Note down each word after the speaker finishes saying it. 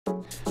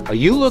Are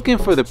you looking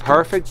for the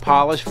perfect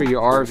polish for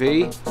your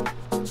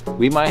RV?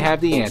 We might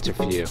have the answer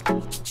for you.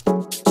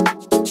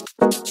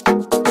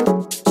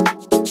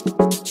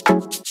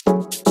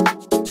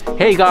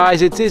 Hey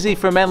guys, it's Izzy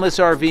from Endless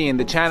RVing,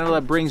 the channel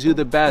that brings you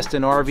the best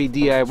in RV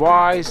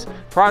DIYs,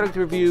 product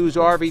reviews,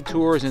 RV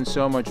tours, and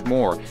so much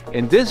more.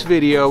 In this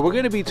video, we're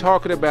going to be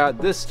talking about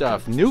this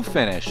stuff, New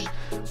Finish,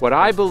 what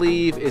I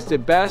believe is the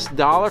best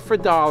dollar for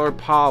dollar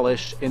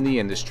polish in the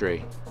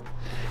industry.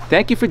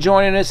 Thank you for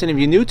joining us, and if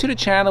you're new to the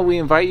channel, we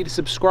invite you to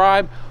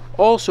subscribe.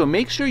 Also,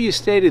 make sure you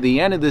stay to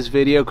the end of this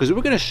video because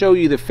we're going to show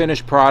you the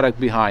finished product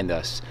behind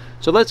us.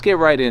 So let's get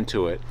right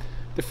into it.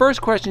 The first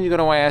question you're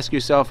going to ask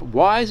yourself,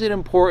 why is it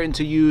important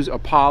to use a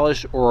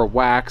polish or a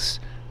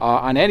wax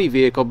on any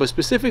vehicle, but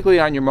specifically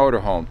on your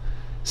motorhome?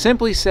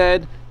 Simply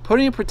said,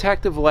 putting a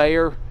protective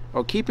layer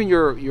or keeping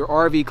your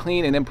RV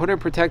clean and then putting a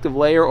protective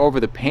layer over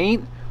the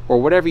paint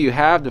or whatever you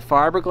have, the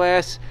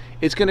fiberglass,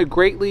 it's going to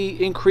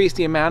greatly increase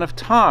the amount of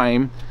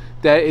time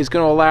that is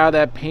going to allow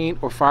that paint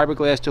or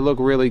fiberglass to look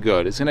really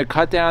good. It's going to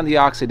cut down the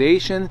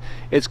oxidation.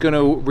 It's going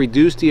to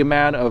reduce the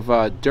amount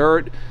of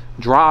dirt,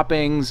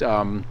 droppings,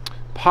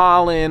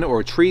 pollen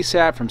or tree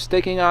sap from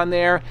sticking on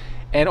there,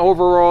 and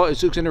overall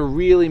it's just going to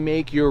really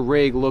make your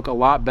rig look a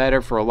lot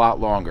better for a lot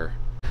longer.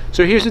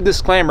 So here's a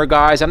disclaimer,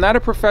 guys. I'm not a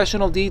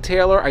professional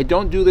detailer. I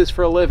don't do this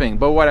for a living,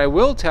 but what I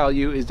will tell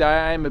you is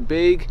that I'm a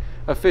big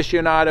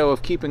aficionado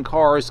of keeping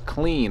cars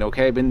clean.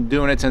 Okay, I've been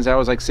doing it since I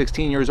was like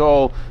 16 years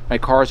old. My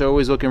cars are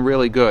always looking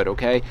really good.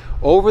 Okay,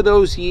 over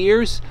those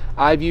years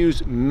I've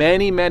used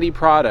many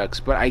products,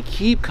 but I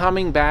keep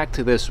coming back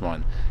to this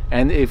one.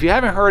 And if you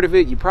haven't heard of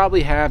it, you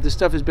probably have. This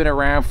stuff has been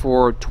around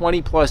for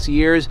 20 plus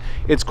years.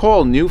 It's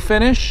called New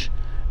Finish.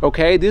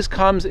 Okay, this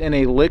comes in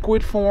a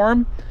liquid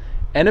form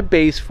and a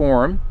base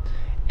form,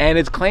 and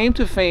its claim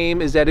to fame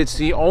is that it's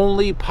the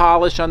only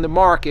polish on the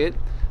market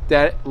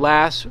that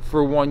lasts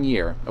for 1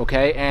 year.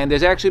 Okay, and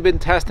there's actually been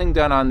testing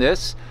done on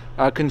this.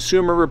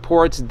 Consumer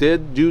Reports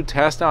did do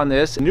tests on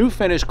this. New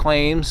Finish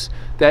claims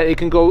that it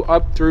can go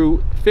up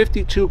through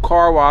 52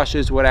 car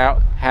washes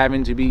without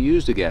having to be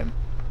used again.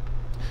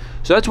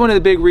 So that's one of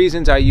the big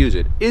reasons I use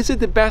it. Is it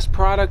the best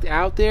product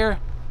out there?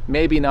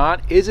 Maybe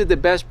not. Is it the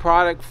best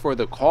product for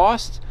the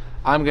cost?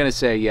 I'm gonna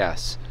say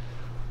yes.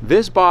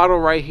 This bottle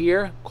right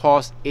here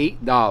costs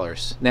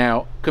 $8.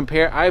 Now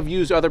compare, I've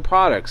used other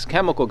products,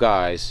 Chemical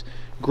Guys,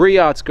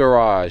 Griot's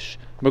Garage,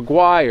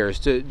 Meguiar's,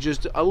 to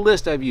just a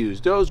list I've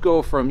used. Those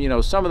go from, you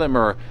know, some of them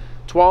are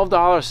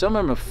 $12, some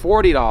of them are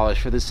 $40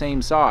 for the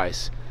same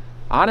size.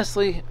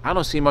 Honestly, I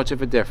don't see much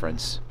of a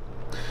difference.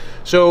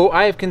 So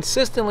I have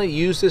consistently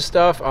used this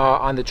stuff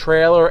on the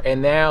trailer,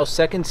 and now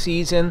second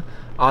season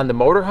on the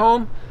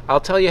motorhome. I'll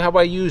tell you how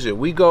I use it.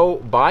 We go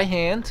by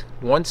hand.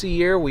 Once a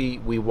year we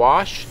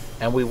wash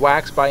and we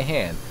wax by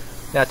hand.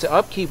 Now to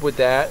upkeep with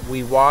that,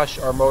 we wash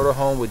our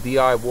motorhome with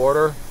DI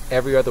water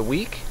every other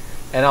week.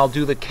 And I'll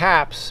do the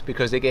caps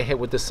because they get hit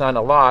with the sun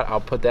a lot. I'll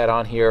put that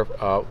on here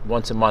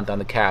once a month on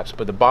the caps.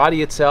 But the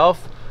body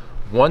itself,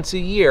 once a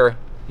year,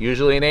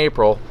 usually in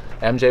April,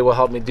 MJ will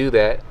help me do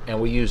that, and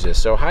we use this.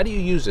 So how do you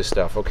use this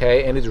stuff?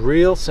 Okay, and it's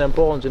real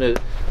simple. I'm gonna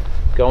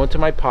go into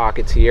my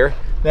pockets here.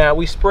 Now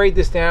we sprayed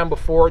this down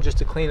before just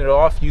to clean it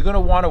off. You're gonna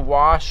want to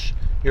wash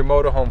your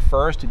motorhome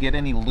first to get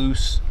any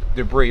loose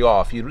debris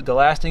off. The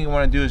last thing you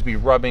want to do is be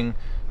rubbing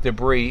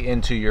debris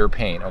into your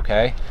paint.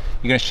 Okay,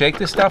 you're gonna shake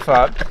this stuff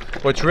up.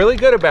 What's really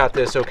good about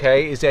this,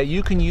 okay, is that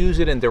you can use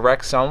it in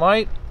direct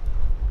sunlight,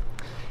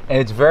 and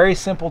it's very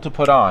simple to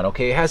put on.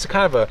 Okay, it has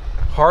kind of a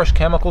harsh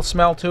chemical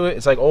smell to it.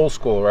 It's like old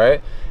school,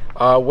 right?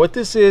 What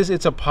this is,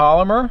 it's a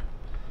polymer.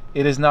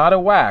 It is not a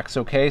wax.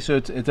 Okay, so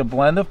it's a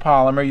blend of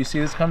polymer. You see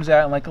this comes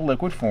out in like a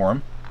liquid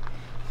form.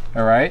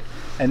 All right,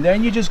 and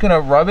then you're just gonna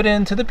rub it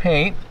into the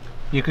paint.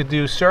 You could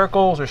do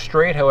circles or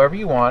straight, however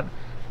you want.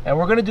 And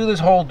we're gonna do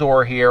this whole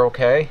door here,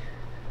 okay?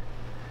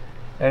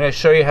 And I'll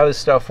show you how this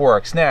stuff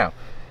works. Now,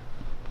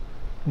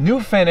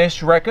 New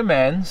Finish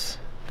recommends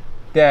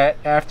that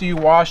after you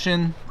wash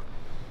and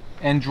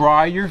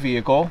dry your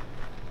vehicle,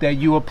 that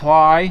you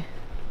apply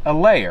a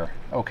layer,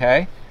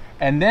 okay?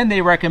 And then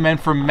they recommend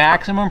for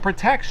maximum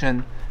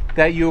protection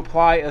that you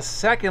apply a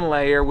second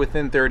layer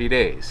within 30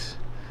 days.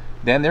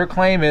 Then their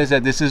claim is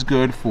that this is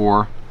good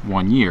for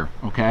 1 year,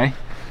 okay?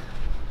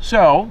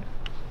 So,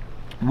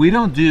 we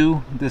don't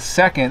do the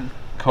second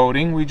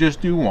coating, we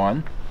just do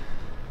one.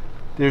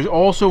 There's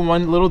also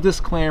one little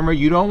disclaimer.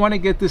 You don't want to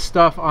get this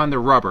stuff on the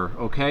rubber,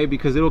 okay?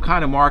 Because it'll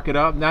kind of mark it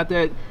up. Not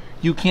that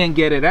you can't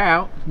get it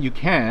out, you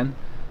can,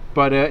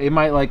 but it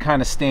might like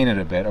kind of stain it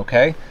a bit,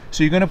 okay?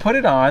 So you're gonna put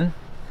it on,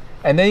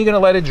 and then you're gonna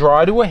let it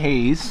dry to a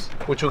haze,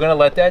 which we're gonna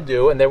let that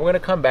do, and then we're gonna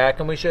come back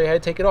and we show you how to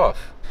take it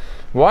off.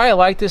 Why I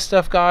like this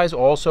stuff, guys,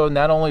 also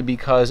not only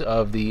because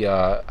of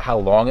the how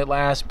long it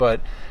lasts, but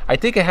I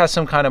think it has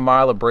some kind of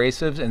mild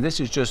abrasives, and this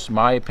is just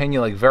my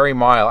opinion, like very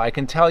mild. I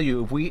can tell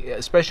you, if we,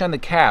 especially on the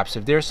caps,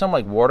 if there's some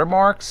like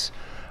watermarks,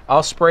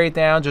 I'll spray it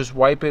down, just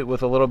wipe it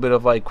with a little bit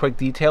of like quick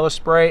detailer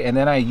spray, and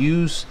then I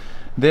use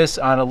this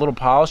on a little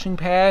polishing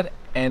pad,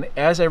 and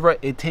as I rub,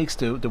 it takes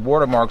the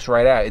watermarks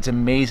right out. It's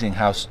amazing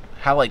how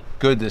how like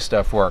good this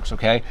stuff works,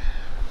 okay?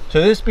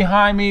 So this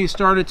behind me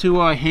started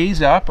to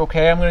haze up,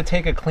 okay? I'm gonna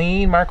take a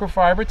clean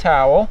microfiber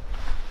towel,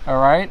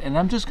 all right? And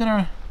I'm just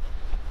gonna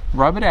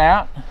rub it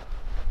out.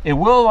 It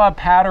will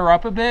powder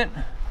up a bit,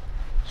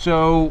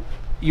 so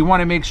you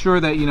wanna make sure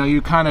that, you know,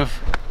 you kind of,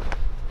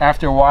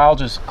 after a while,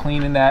 just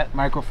cleaning that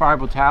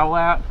microfiber towel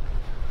out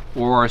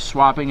or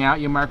swapping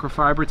out your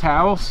microfiber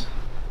towels.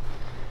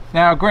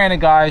 Now, granted,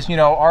 guys, you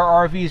know,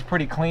 our RV is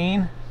pretty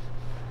clean,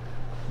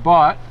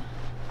 but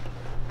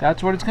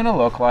that's what it's gonna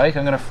look like.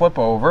 I'm gonna flip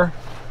over,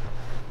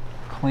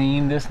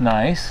 clean this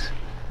nice.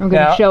 I'm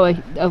gonna show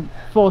a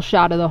full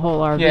shot of the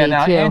whole RV. Yeah,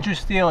 now, too. Andrew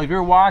Steele, if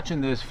you're watching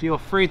this, feel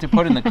free to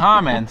put in the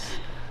comments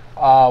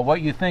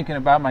what you're thinking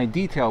about my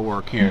detail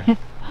work here.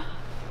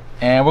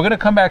 And we're gonna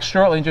come back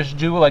shortly and just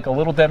do like a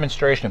little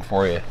demonstration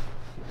for you.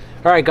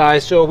 All right,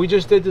 guys, so we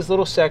just did this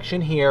little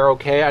section here,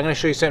 okay? I'm gonna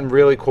show you something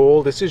really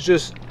cool. This is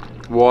just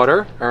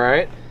water, all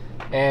right?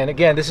 And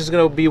again, this is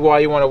gonna be why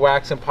you wanna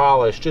wax and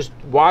polish. Just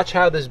watch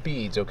how this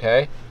beads,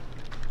 okay?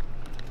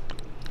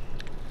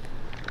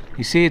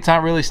 You see, it's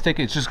not really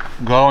sticking, it's just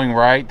going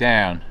right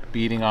down,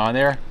 beading on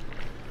there.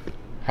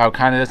 How it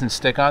kinda doesn't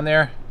stick on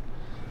there.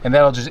 And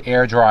that'll just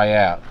air dry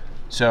out.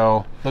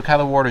 So, look how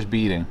the water's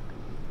beading.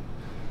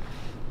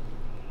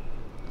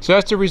 So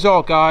that's the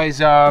result, guys.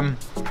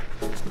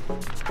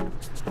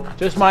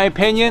 Just my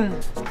opinion.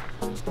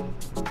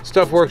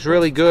 Stuff works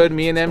really good.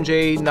 Me and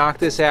MJ knocked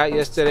this out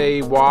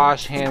yesterday,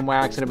 wash, hand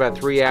wax in about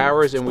 3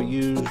 hours, and we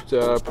used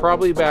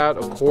probably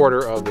about a quarter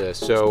of this.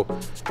 So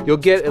you'll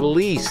get at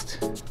least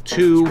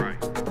 2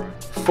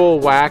 full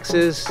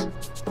waxes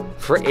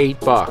for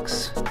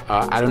 $8.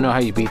 I don't know how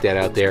you beat that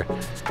out there.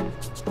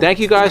 Thank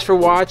you guys for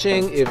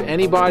watching. If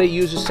anybody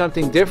uses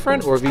something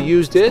different, or if you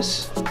use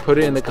this, put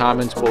it in the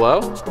comments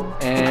below.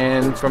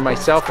 And from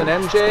myself and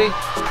MJ,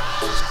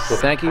 well,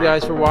 thank you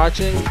guys for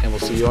watching, and we'll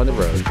see you on the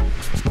road.